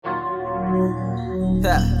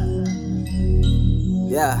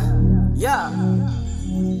Yeah.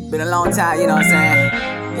 Been a long time, you know what I'm saying?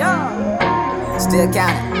 Still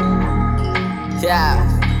counting. Yeah.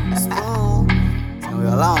 It's gonna be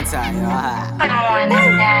a long time, you know.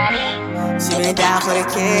 She been down for the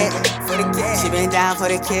kid, She been down for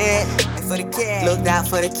the kid, Looked out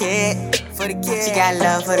for the kid, She got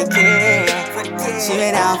love for the kid, She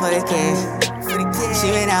been down for the kid,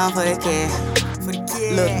 She been down for the kid,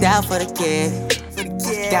 Looked out for the kid,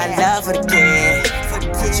 got love for the kid.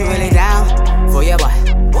 She really down for your boy,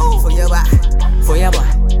 for your boy, for your boy,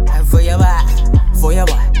 for your boy, for your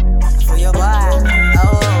boy, for your boy.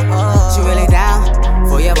 Oh. She really down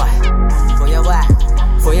for your boy, for your boy,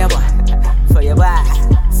 for your boy, for your boy,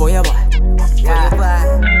 for your boy,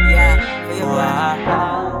 yeah, for your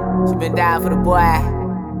boy. She been down for the boy,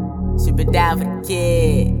 she been down for the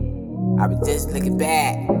kid. I was just looking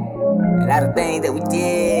back at all the things that we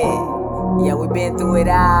did. Yeah, we been through it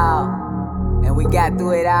all, and we got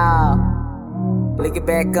through it all. Looking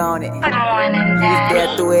back on it, you was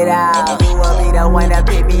there through it all. And you will be the one that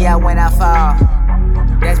pick me up when I fall.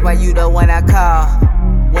 That's why you the one I call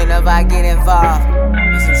whenever I get involved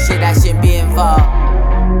in some shit I shouldn't be involved.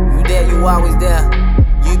 You there, you always there.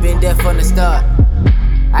 You been there from the start.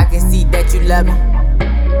 I can see that you love me,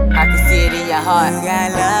 I can see it in your heart. You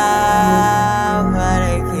got love for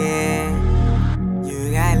the kid, you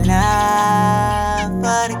got love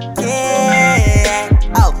for the kid.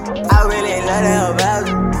 Oh, I really love that about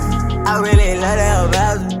you, I really love that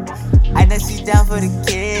about you. I know she down for the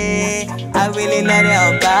kid, I really love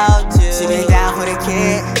that about you. She been down for the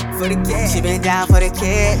kid, She been down for the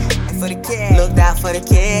kid, Looked out for the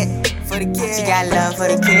kid, She got love for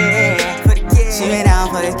the kid, She been down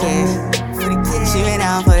for the kid, She been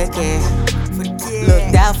down for the kid,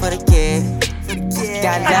 Looked out for the kid,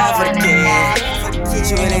 got love for the kid.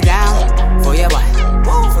 She really down for your boy,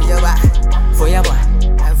 for your boy, for your boy,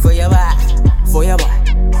 for your boy, for your boy,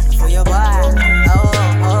 for your boy.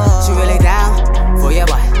 Oh. She really down for your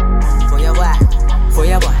boy, for your boy, for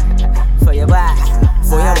your boy, for your boy,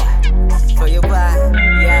 for your boy, for your boy,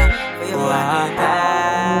 yeah, for your boy.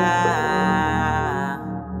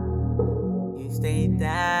 You stay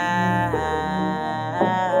down,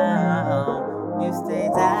 you stay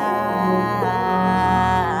down,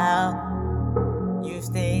 you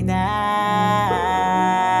stay down.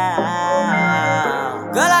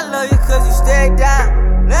 Girl, I love you cause you stay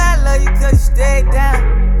down. Girl, I love you cause you stay down.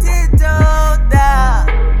 Tiptoe down,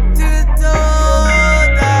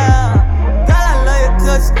 tiptoe down. Girl, I love you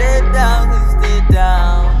cause you stay down, cause you stay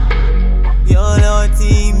down. Your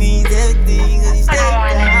loyalty means everything cause you stay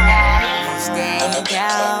down. You stay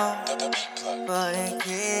down for the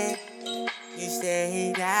kid. You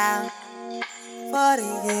stay down for the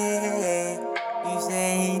kid. You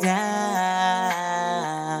stay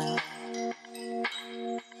down,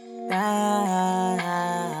 down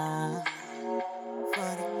for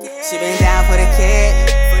the kid. She been down for the kid,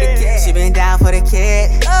 She been down for the kid,